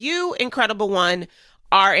You, Incredible One,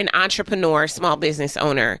 are an entrepreneur, small business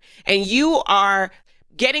owner, and you are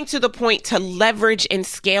getting to the point to leverage and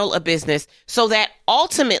scale a business so that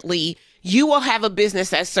ultimately you will have a business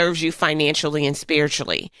that serves you financially and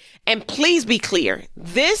spiritually. And please be clear,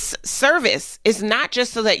 this service is not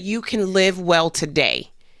just so that you can live well today.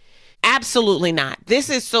 Absolutely not. This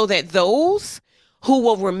is so that those who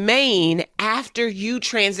will remain after you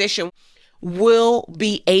transition will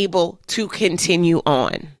be able to continue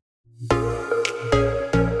on.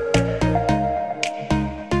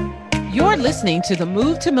 You're listening to the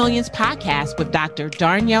Move to Millions podcast with Dr.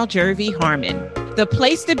 Darnyelle Jervey Harmon, the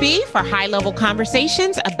place to be for high-level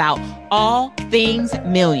conversations about all things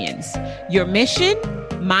millions. Your mission,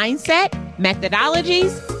 mindset,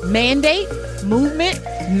 methodologies, mandate, movement,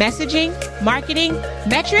 messaging, marketing,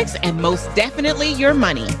 metrics, and most definitely your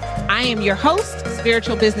money. I am your host,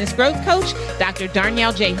 spiritual business growth coach, Dr.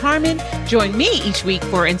 Darnyelle J. Harmon. Join me each week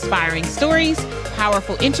for inspiring stories,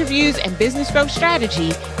 powerful interviews, and business growth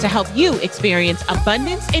strategy to help you experience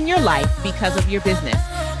abundance in your life because of your business.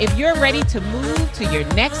 If you're ready to move to your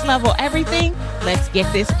next level everything, let's get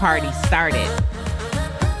this party started.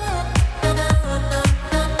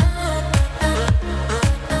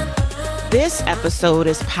 This episode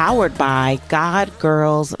is powered by God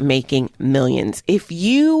Girls Making Millions. If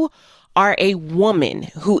you are a woman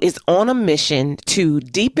who is on a mission to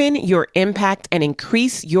deepen your impact and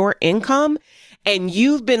increase your income, and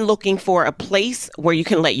you've been looking for a place where you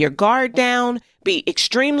can let your guard down, be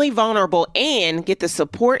extremely vulnerable, and get the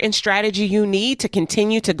support and strategy you need to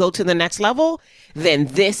continue to go to the next level, then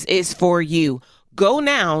this is for you. Go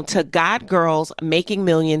now to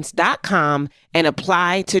godgirlsmakingmillions.com and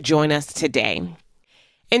apply to join us today.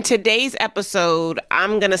 In today's episode,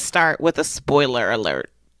 I'm going to start with a spoiler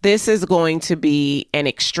alert. This is going to be an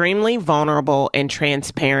extremely vulnerable and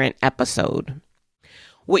transparent episode.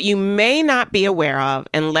 What you may not be aware of,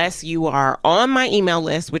 unless you are on my email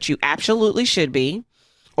list, which you absolutely should be,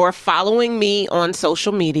 or following me on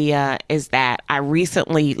social media, is that I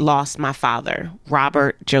recently lost my father,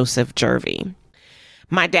 Robert Joseph Jervey.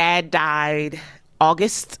 My dad died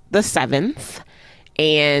August the 7th,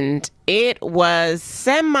 and it was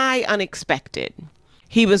semi-unexpected.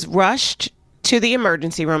 He was rushed to the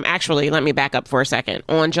emergency room. Actually, let me back up for a second.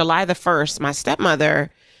 On July the 1st, my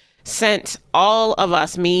stepmother sent all of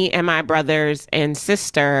us, me and my brothers and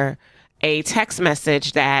sister, a text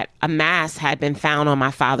message that a mass had been found on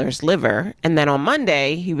my father's liver, and then on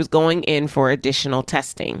Monday, he was going in for additional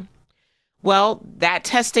testing. Well, that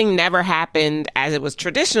testing never happened as it was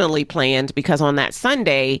traditionally planned because on that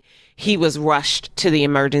Sunday, he was rushed to the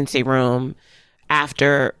emergency room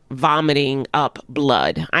after vomiting up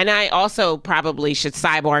blood. And I also probably should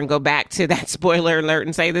sidebar and go back to that spoiler alert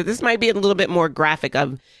and say that this might be a little bit more graphic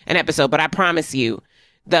of an episode, but I promise you,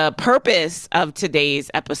 the purpose of today's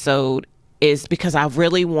episode is because I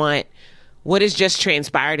really want what has just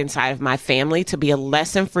transpired inside of my family to be a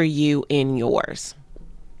lesson for you in yours.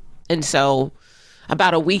 And so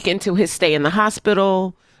about a week into his stay in the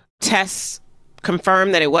hospital, tests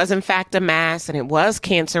confirmed that it was in fact a mass and it was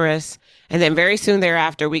cancerous. And then very soon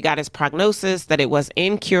thereafter, we got his prognosis that it was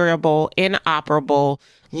incurable, inoperable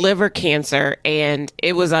liver cancer, and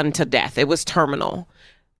it was unto death. It was terminal.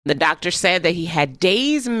 The doctor said that he had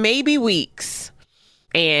days, maybe weeks.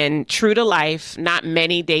 And true to life, not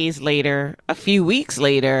many days later, a few weeks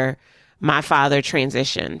later, my father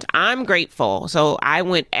transitioned. I'm grateful. So I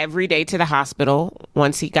went every day to the hospital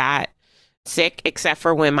once he got sick, except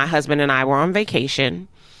for when my husband and I were on vacation.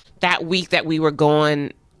 That week that we were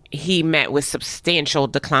gone, he met with substantial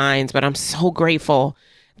declines, but I'm so grateful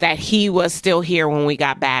that he was still here when we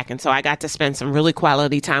got back. And so I got to spend some really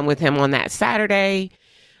quality time with him on that Saturday,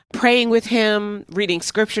 praying with him, reading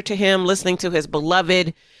scripture to him, listening to his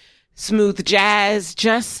beloved smooth jazz,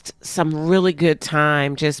 just some really good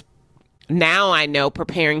time, just now I know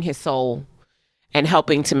preparing his soul and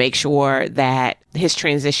helping to make sure that his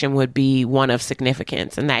transition would be one of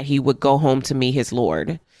significance and that he would go home to meet his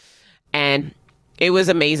Lord. And it was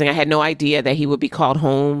amazing. I had no idea that he would be called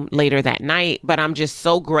home later that night, but I'm just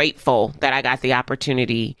so grateful that I got the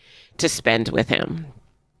opportunity to spend with him.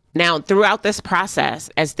 Now, throughout this process,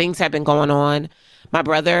 as things have been going on, my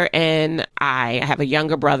brother and I have a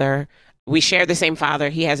younger brother. We share the same father.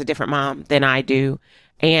 He has a different mom than I do.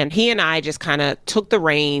 And he and I just kind of took the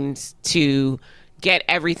reins to get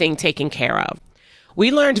everything taken care of.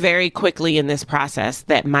 We learned very quickly in this process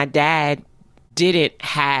that my dad didn't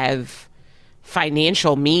have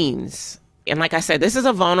financial means. And like I said, this is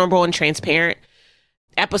a vulnerable and transparent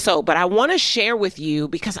episode, but I want to share with you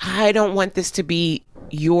because I don't want this to be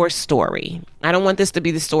your story. I don't want this to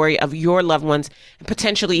be the story of your loved ones and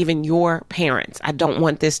potentially even your parents. I don't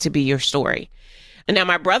want this to be your story. And now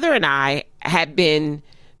my brother and I had been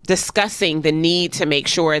discussing the need to make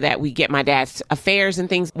sure that we get my dad's affairs and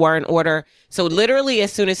things were in order. So literally,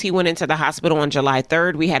 as soon as he went into the hospital on July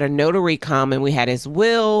 3rd, we had a notary come and we had his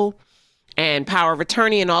will and power of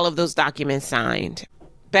attorney and all of those documents signed.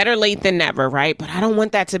 Better late than never, right? But I don't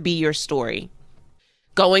want that to be your story.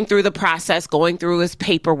 Going through the process, going through his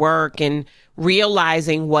paperwork and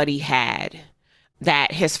realizing what he had,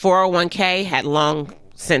 that his 401k had long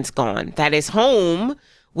since gone, that his home,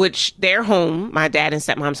 which their home, my dad and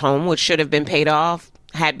stepmom's home, which should have been paid off,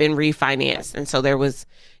 had been refinanced. And so there was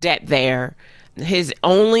debt there. His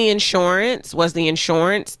only insurance was the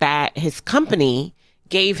insurance that his company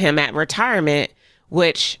gave him at retirement,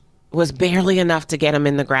 which was barely enough to get him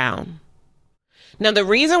in the ground. Now, the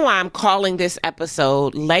reason why I'm calling this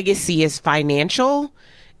episode Legacy is Financial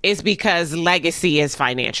is because legacy is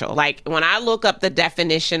financial. Like when I look up the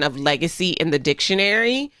definition of legacy in the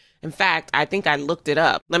dictionary, in fact, I think I looked it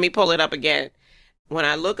up. Let me pull it up again. When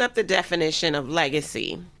I look up the definition of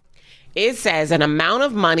legacy, it says an amount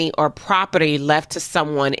of money or property left to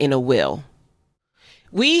someone in a will.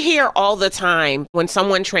 We hear all the time when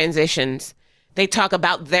someone transitions, they talk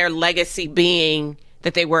about their legacy being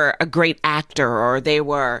that they were a great actor or they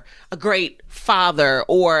were a great father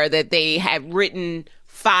or that they had written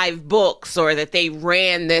 5 books or that they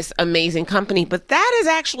ran this amazing company. But that is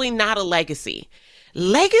actually not a legacy.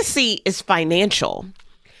 Legacy is financial.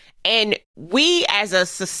 And we as a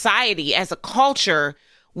society, as a culture,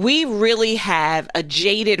 we really have a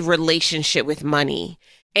jaded relationship with money.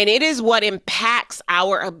 And it is what impacts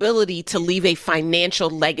our ability to leave a financial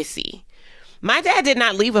legacy. My dad did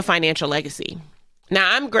not leave a financial legacy.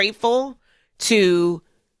 Now, I'm grateful to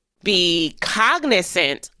be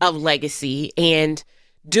cognizant of legacy and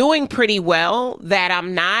doing pretty well that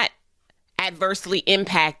I'm not adversely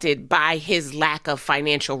impacted by his lack of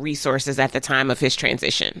financial resources at the time of his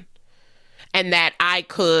transition. And that I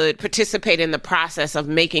could participate in the process of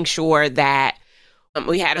making sure that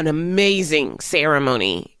we had an amazing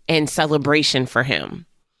ceremony and celebration for him.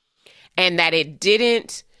 And that it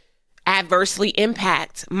didn't adversely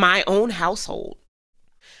impact my own household.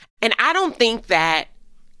 And I don't think that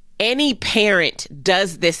any parent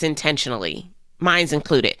does this intentionally, mine's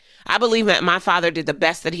included. I believe that my father did the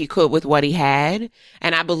best that he could with what he had.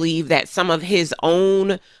 And I believe that some of his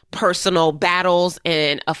own personal battles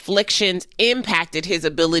and afflictions impacted his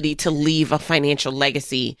ability to leave a financial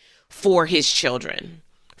legacy for his children,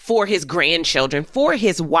 for his grandchildren, for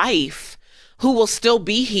his wife, who will still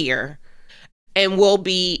be here and will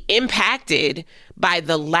be impacted by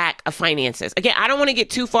the lack of finances. Again, I don't want to get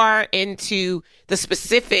too far into the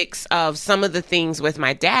specifics of some of the things with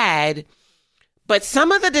my dad, but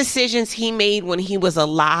some of the decisions he made when he was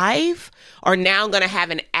alive are now going to have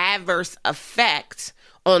an adverse effect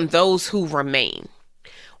on those who remain.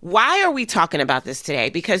 Why are we talking about this today?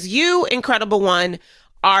 Because you, Incredible One,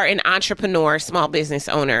 are an entrepreneur, small business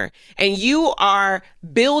owner, and you are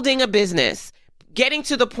building a business, getting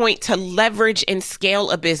to the point to leverage and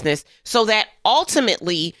scale a business so that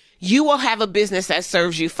ultimately you will have a business that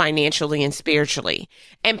serves you financially and spiritually.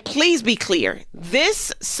 And please be clear,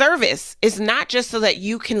 this service is not just so that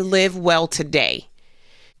you can live well today.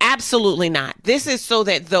 Absolutely not. This is so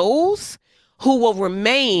that those who will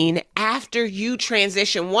remain after you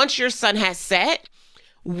transition, once your sun has set,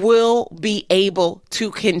 will be able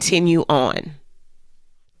to continue on.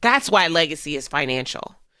 That's why legacy is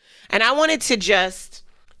financial. And I wanted to just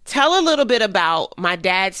tell a little bit about my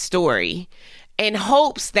dad's story in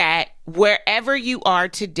hopes that wherever you are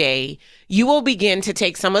today, you will begin to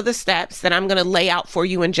take some of the steps that I'm going to lay out for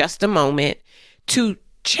you in just a moment to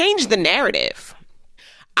change the narrative.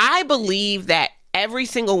 I believe that every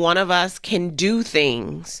single one of us can do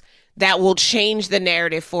things that will change the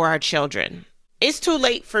narrative for our children. It's too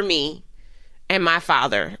late for me and my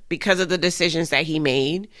father because of the decisions that he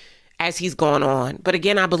made as he's gone on. But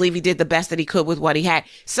again, I believe he did the best that he could with what he had.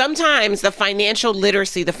 Sometimes the financial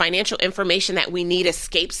literacy, the financial information that we need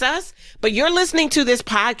escapes us. But you're listening to this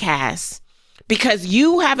podcast because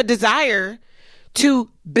you have a desire to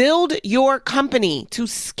build your company, to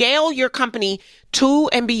scale your company to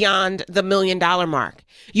and beyond the $1 million mark.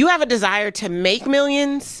 You have a desire to make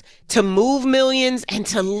millions, to move millions, and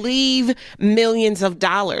to leave millions of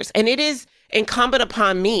dollars. And it is incumbent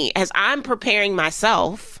upon me as I'm preparing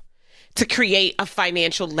myself to create a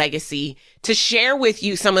financial legacy, to share with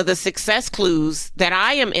you some of the success clues that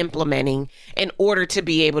I am implementing in order to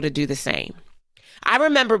be able to do the same. I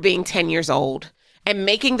remember being 10 years old and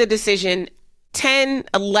making the decision 10,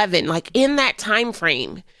 11, like in that time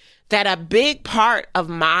frame, that a big part of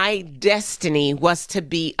my destiny was to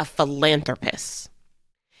be a philanthropist.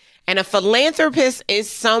 And a philanthropist is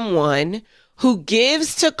someone who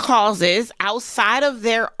gives to causes outside of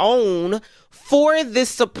their own for the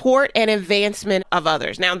support and advancement of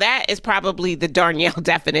others. Now, that is probably the Darnyelle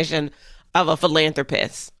definition of a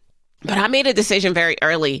philanthropist. But I made a decision very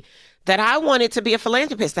early that I wanted to be a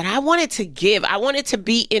philanthropist, that I wanted to give. I wanted to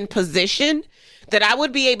be in position that I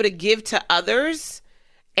would be able to give to others,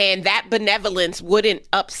 and that benevolence wouldn't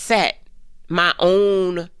upset my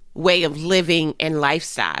own way of living and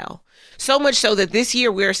lifestyle. So much so that this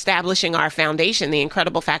year we're establishing our foundation, the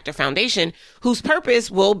Incredible Factor Foundation, whose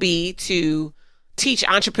purpose will be to teach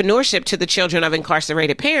entrepreneurship to the children of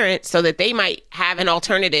incarcerated parents so that they might have an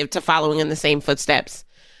alternative to following in the same footsteps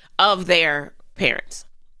of their parents.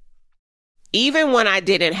 Even when I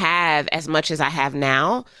didn't have as much as I have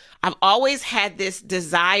now, I've always had this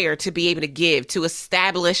desire to be able to give, to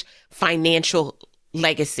establish financial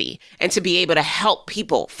legacy, and to be able to help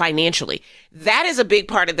people financially. That is a big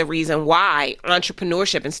part of the reason why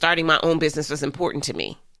entrepreneurship and starting my own business was important to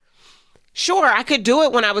me. Sure, I could do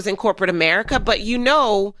it when I was in corporate America, but you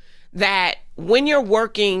know that when you're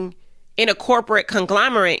working in a corporate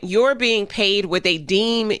conglomerate, you're being paid what they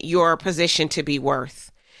deem your position to be worth,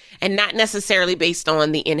 and not necessarily based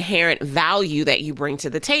on the inherent value that you bring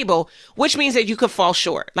to the table, which means that you could fall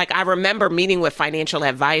short. Like, I remember meeting with financial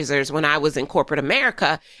advisors when I was in corporate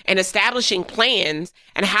America and establishing plans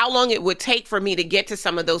and how long it would take for me to get to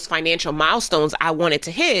some of those financial milestones I wanted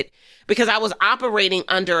to hit, because I was operating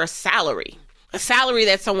under a salary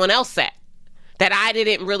that someone else set, that I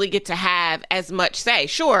didn't really get to have as much say.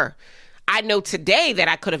 Sure, I know today that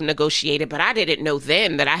I could have negotiated, but I didn't know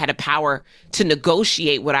then that I had a power to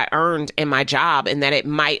negotiate what I earned in my job, and that it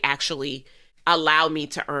might actually allow me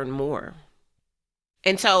to earn more.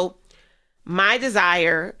 And so my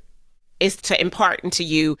desire is to impart into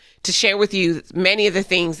you, to share with you many of the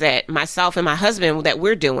things that myself and my husband, that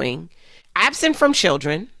we're doing, absent from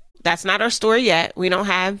children. That's not our story yet. We don't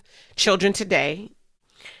have children today.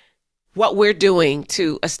 What we're doing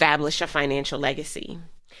to establish a financial legacy.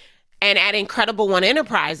 And at Incredible One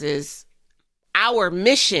Enterprises, our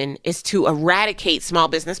mission is to eradicate small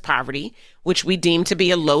business poverty, which we deem to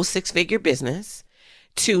be a low six-figure business,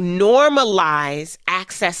 to normalize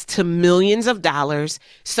access to millions of dollars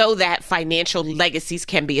so that financial legacies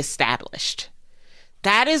can be established.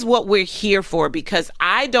 That is what we're here for, because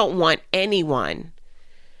I don't want anyone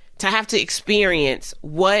to have to experience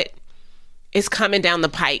what is coming down the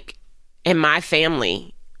pike in my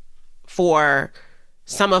family for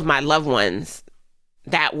some of my loved ones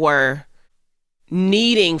that were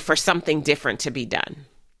needing for something different to be done.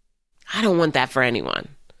 I don't want that for anyone.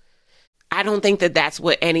 I don't think that that's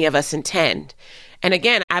what any of us intend. And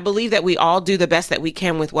again, I believe that we all do the best that we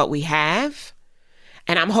can with what we have.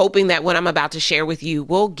 And I'm hoping that what I'm about to share with you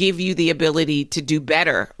will give you the ability to do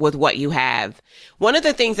better with what you have. One of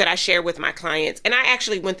the things that I share with my clients, and I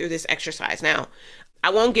actually went through this exercise. Now, I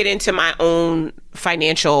won't get into my own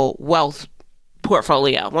financial wealth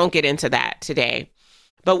portfolio. Won't get into that today.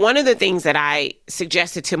 But one of the things that I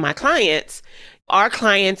suggested to my clients, our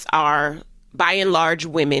clients are by and large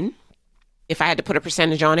women. If I had to put a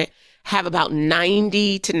percentage on it, have about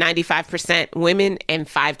 90 to 95% women and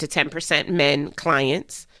 5 to 10% men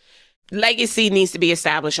clients. Legacy needs to be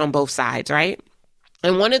established on both sides, right?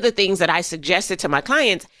 And one of the things that I suggested to my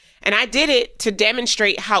clients, and I did it to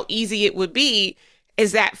demonstrate how easy it would be,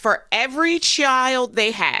 is that for every child they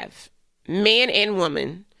have, man and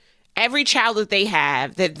woman, every child that they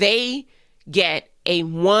have, that they get a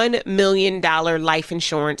 $1 million life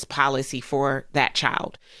insurance policy for that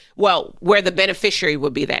child. Well, where the beneficiary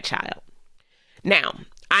would be that child. Now,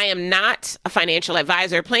 I am not a financial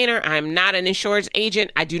advisor or planner. I am not an insurance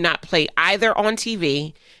agent. I do not play either on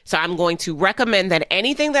TV. So I'm going to recommend that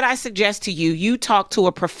anything that I suggest to you, you talk to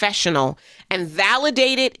a professional and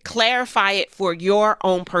validate it, clarify it for your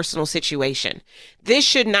own personal situation. This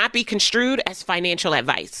should not be construed as financial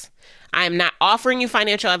advice. I am not offering you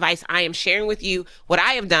financial advice. I am sharing with you what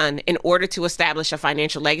I have done in order to establish a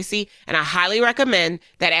financial legacy. And I highly recommend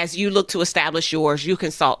that as you look to establish yours, you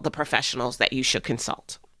consult the professionals that you should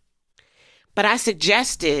consult. But I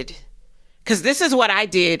suggested, because this is what I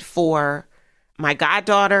did for my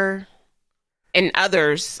goddaughter, and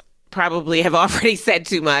others probably have already said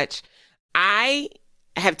too much. I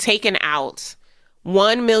have taken out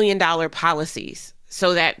 $1 million policies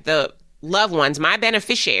so that the loved ones, my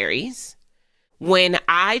beneficiaries, when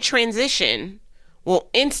I transition, will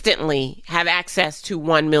instantly have access to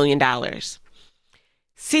 $1 million.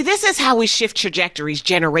 See, this is how we shift trajectories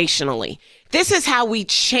generationally. This is how we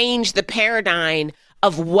change the paradigm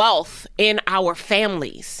of wealth in our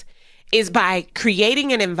families, is by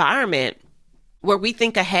creating an environment where we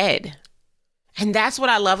think ahead. And that's what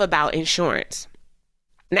I love about insurance.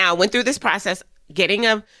 Now, I went through this process, getting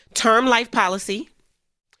a term life policy.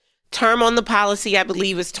 Term on the policy, I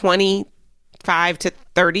believe, is 25 to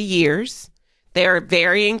 30 years. There are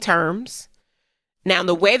varying terms. Now,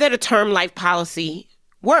 the way that a term life policy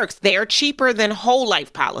works, they are cheaper than whole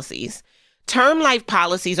life policies. Term life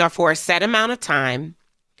policies are for a set amount of time.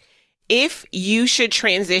 If you should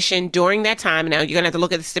transition during that time, now you're going to have to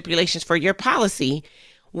look at the stipulations for your policy,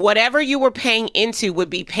 whatever you were paying into would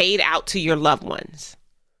be paid out to your loved ones.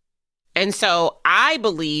 And so I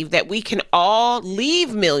believe that we can all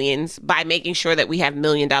leave millions by making sure that we have $1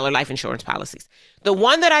 million life insurance policies. The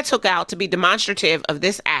one that I took out to be demonstrative of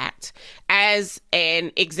this act as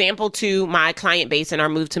an example to my client base in our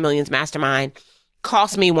Move to Millions Mastermind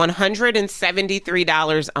cost me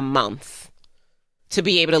 $173 a month to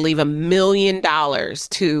be able to leave $1 million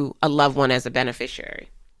to a loved one as a beneficiary.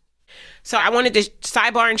 So I wanted to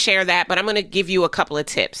sidebar and share that, but I'm going to give you a couple of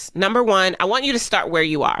tips. Number one, I want you to start where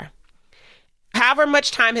you are. However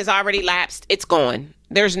much time has already lapsed, it's gone.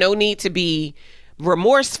 There's no need to be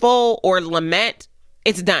remorseful or lament.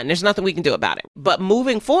 It's done. There's nothing we can do about it. But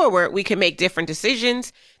moving forward, we can make different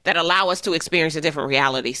decisions that allow us to experience a different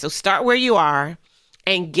reality. So start where you are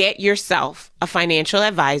and get yourself a financial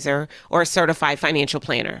advisor or a certified financial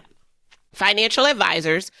planner. Financial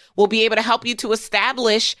advisors will be able to help you to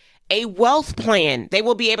establish a wealth plan. They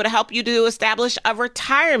will be able to help you to establish a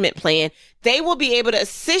retirement plan. They will be able to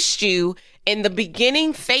assist you in the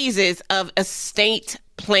beginning phases of estate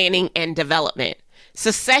planning and development,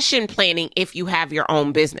 succession planning if you have your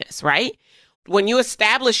own business, right? When you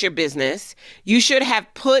establish your business, you should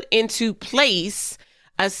have put into place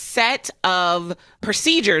a set of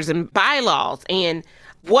procedures and bylaws and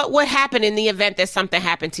what would happen in the event that something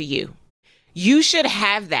happened to you. You should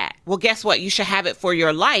have that. Well, guess what? You should have it for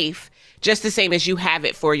your life just the same as you have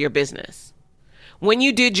it for your business. When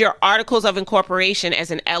you did your articles of incorporation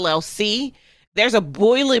as an LLC, there's a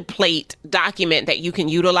boilerplate document that you can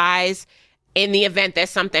utilize in the event that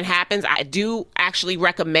something happens. I do actually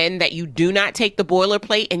recommend that you do not take the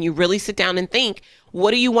boilerplate and you really sit down and think,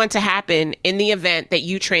 what do you want to happen in the event that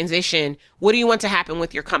you transition? What do you want to happen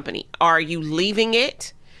with your company? Are you leaving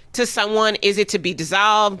it to someone? Is it to be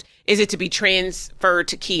dissolved? Is it to be transferred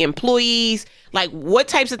to key employees? Like what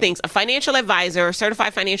types of things? A financial advisor, a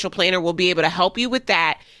certified financial planner will be able to help you with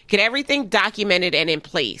that, get everything documented and in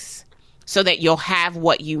place so that you'll have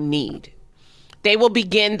what you need. They will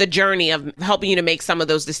begin the journey of helping you to make some of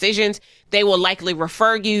those decisions. They will likely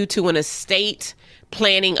refer you to an estate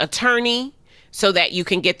planning attorney so that you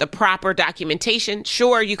can get the proper documentation.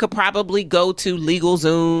 Sure, you could probably go to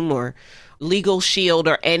LegalZoom or Legal Shield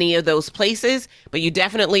or any of those places, but you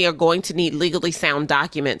definitely are going to need legally sound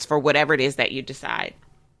documents for whatever it is that you decide.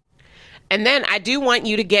 And then I do want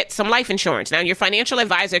you to get some life insurance. Now, your financial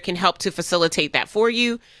advisor can help to facilitate that for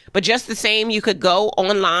you, but just the same, you could go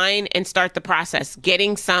online and start the process,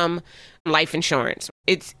 getting some life insurance.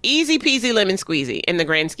 It's easy peasy lemon squeezy in the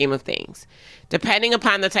grand scheme of things. Depending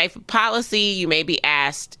upon the type of policy, you may be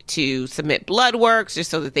asked to submit blood works just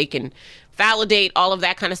so that they can validate all of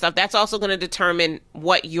that kind of stuff. That's also going to determine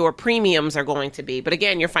what your premiums are going to be. But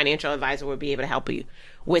again, your financial advisor will be able to help you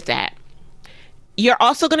with that. You're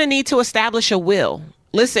also going to need to establish a will.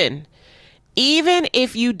 Listen, even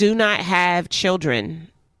if you do not have children,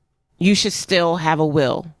 you should still have a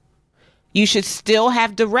will. You should still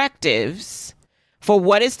have directives for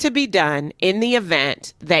what is to be done in the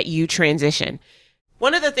event that you transition.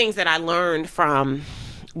 One of the things that I learned from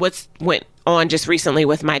what went on just recently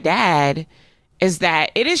with my dad is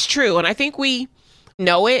that it is true. And I think we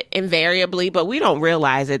know it invariably, but we don't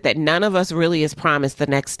realize it, that none of us really is promised the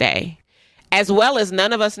next day, as well as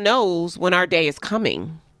none of us knows when our day is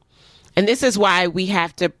coming. And this is why we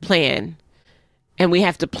have to plan, and we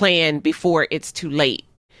have to plan before it's too late.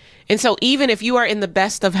 And so even if you are in the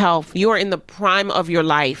best of health, you are in the prime of your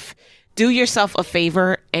life, do yourself a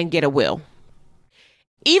favor and get a will.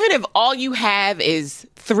 Even if all you have is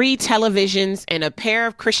 3 televisions and a pair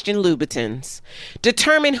of Christian Louboutins,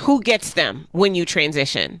 determine who gets them when you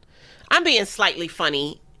transition. I'm being slightly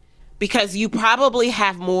funny because you probably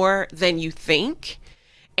have more than you think,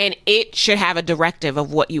 and it should have a directive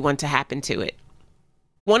of what you want to happen to it.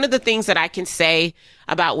 One of the things that I can say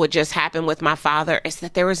about what just happened with my father is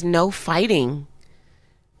that there was no fighting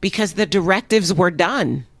because the directives were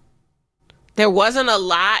done. There wasn't a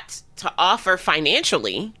lot to offer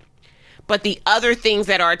financially, but the other things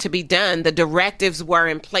that are to be done, the directives were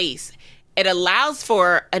in place. It allows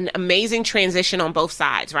for an amazing transition on both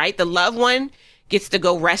sides, right? The loved one gets to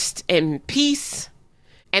go rest in peace,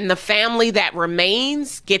 and the family that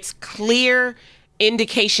remains gets clear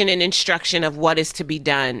indication and instruction of what is to be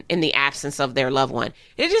done in the absence of their loved one.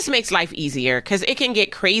 It just makes life easier because it can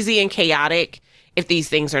get crazy and chaotic if these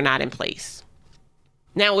things are not in place.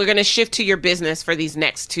 Now we're going to shift to your business for these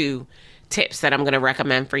next two tips that I'm going to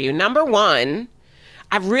recommend for you. Number one,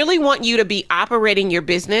 I really want you to be operating your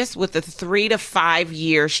business with a 3 to 5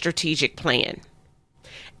 year strategic plan.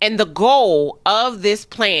 And the goal of this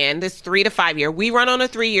plan, this 3 to 5 year, we run on a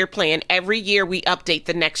 3-year plan. Every year we update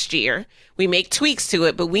the next year. We make tweaks to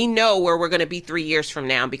it, but we know where we're going to be 3 years from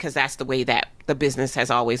now because that's the way that the business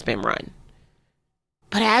has always been run.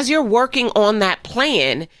 But as you're working on that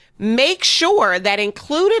plan, make sure that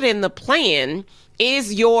included in the plan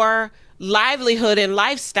is your livelihood and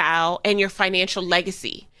lifestyle and your financial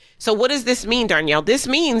legacy. So what does this mean, Darnyelle? This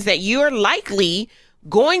means that you're likely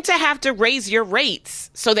going to have to raise your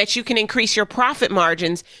rates so that you can increase your profit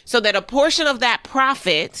margins so that a portion of that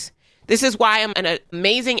profit, this is why I'm an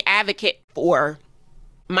amazing advocate for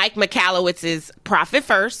Mike Michalowicz's Profit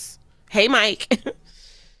First. Hey, Mike.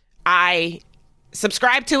 I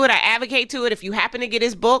subscribe to it. I advocate to it. If you happen to get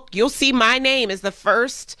his book, you'll see my name as the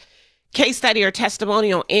first case study or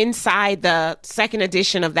testimonial inside the second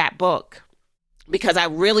edition of that book because I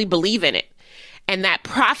really believe in it. And that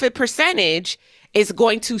profit percentage is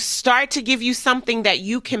going to start to give you something that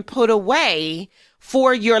you can put away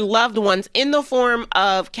for your loved ones in the form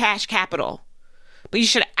of cash capital. But you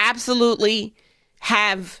should absolutely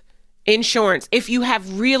have insurance. If you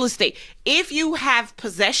have real estate, if you have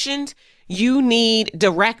possessions, you need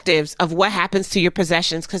directives of what happens to your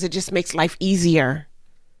possessions because it just makes life easier.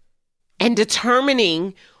 And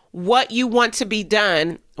determining what you want to be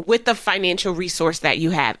done with the financial resource that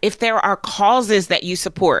you have. If there are causes that you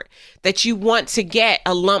support, that you want to get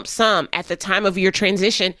a lump sum at the time of your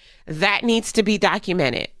transition, that needs to be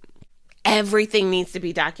documented. Everything needs to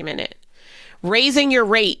be documented. Raising your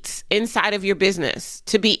rates inside of your business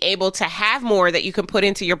to be able to have more that you can put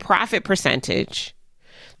into your profit percentage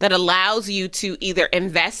that allows you to either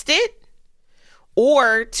invest it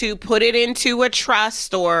or to put it into a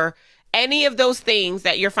trust or any of those things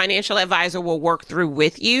that your financial advisor will work through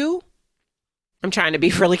with you. I'm trying to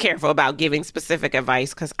be really careful about giving specific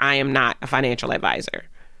advice because I am not a financial advisor.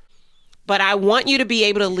 But I want you to be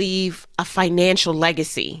able to leave a financial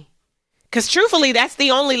legacy because truthfully, that's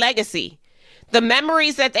the only legacy. The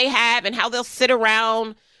memories that they have and how they'll sit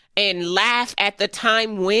around and laugh at the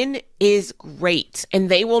time when is great. And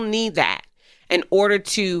they will need that in order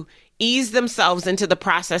to ease themselves into the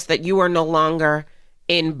process that you are no longer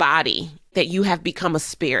in body, that you have become a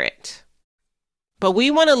spirit. But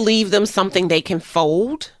we want to leave them something they can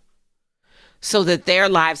fold so that their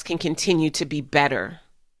lives can continue to be better.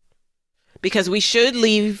 Because we should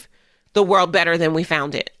leave the world better than we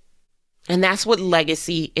found it. And that's what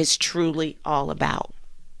legacy is truly all about.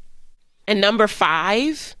 And number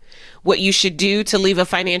 5, what you should do to leave a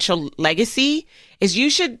financial legacy is you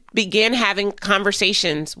should begin having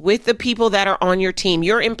conversations with the people that are on your team,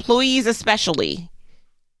 your employees especially,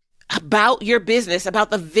 about your business,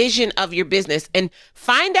 about the vision of your business, and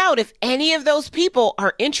find out if any of those people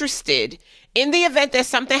are interested in the event that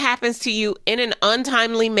something happens to you in an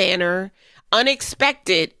untimely manner,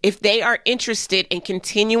 unexpected, if they are interested in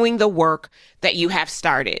continuing the work that you have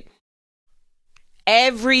started.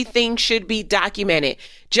 Everything should be documented.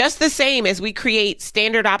 Just the same as we create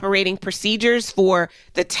standard operating procedures for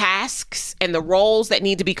the tasks and the roles that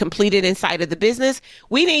need to be completed inside of the business,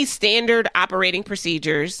 we need standard operating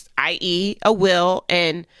procedures, i.e. a will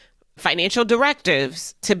and financial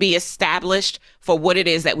directives to be established for what it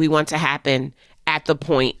is that we want to happen at the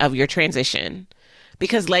point of your transition.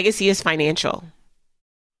 Because legacy is financial.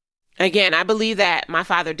 Again, I believe that my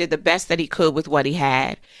father did the best that he could with what he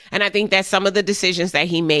had. And I think that some of the decisions that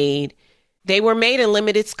he made, they were made in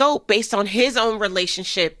limited scope based on his own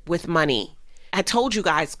relationship with money. I told you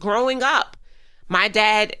guys, growing up, my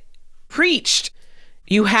dad preached,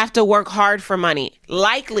 you have to work hard for money,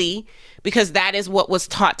 likely because that is what was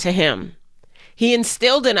taught to him. He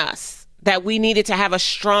instilled in us that we needed to have a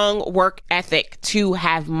strong work ethic to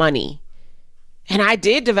have money. And I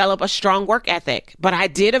did develop a strong work ethic, but I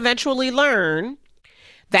did eventually learn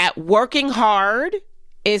that working hard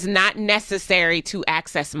is not necessary to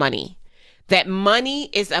access money. That money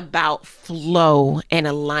is about flow and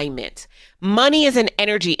alignment. Money is an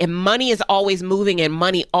energy and money is always moving and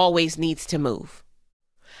money always needs to move.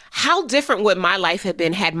 How different would my life have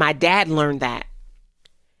been had my dad learned that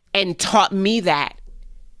and taught me that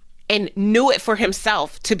and knew it for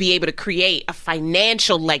himself to be able to create a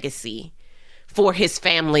financial legacy for his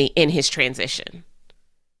family in his transition.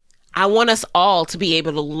 I want us all to be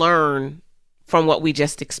able to learn from what we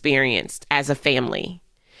just experienced as a family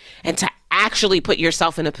and to actually put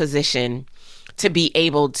yourself in a position to be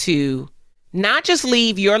able to not just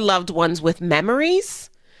leave your loved ones with memories,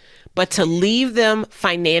 but to leave them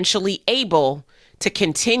financially able to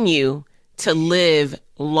continue to live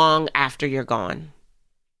long after you're gone.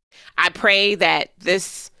 I pray that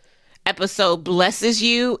this episode blesses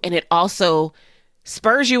you and it also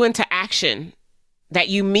spurs you into action, that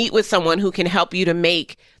you meet with someone who can help you to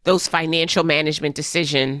make those financial management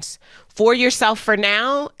decisions for yourself for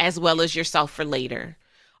now, as well as yourself for later.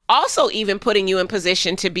 Also, even putting you in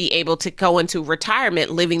position to be able to go into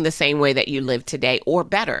retirement living the same way that you live today or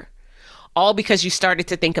better, all because you started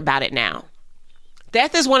to think about it now.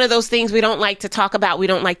 Death is one of those things we don't like to talk about, we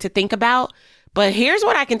don't like to think about, but here's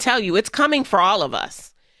what I can tell you, it's coming for all of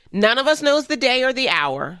us. None of us knows the day or the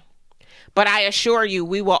hour, but I assure you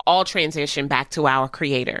we will all transition back to our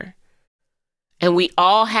Creator. And we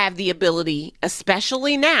all have the ability,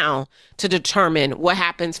 especially now, to determine what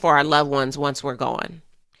happens for our loved ones once we're gone.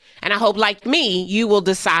 And I hope, like me, you will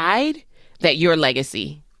decide that your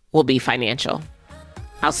legacy will be financial.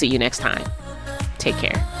 I'll see you next time. Take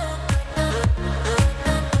care.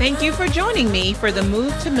 Thank you for joining me for the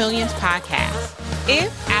Move to Millions podcast.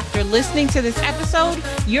 If, after listening to this episode,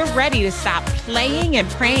 you're ready to stop playing and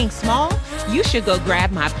praying small, you should go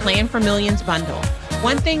grab my Plan for Millions bundle.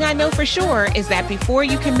 One thing I know for sure is that before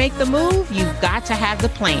you can make the move, you've got to have the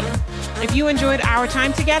plan. If you enjoyed our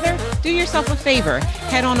time together, do yourself a favor.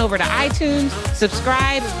 Head on over to iTunes,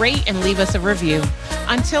 subscribe, rate, and leave us a review.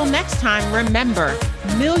 Until next time, remember,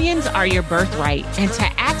 millions are your birthright, and to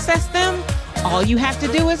access them, all you have to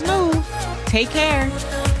do is move. Take care.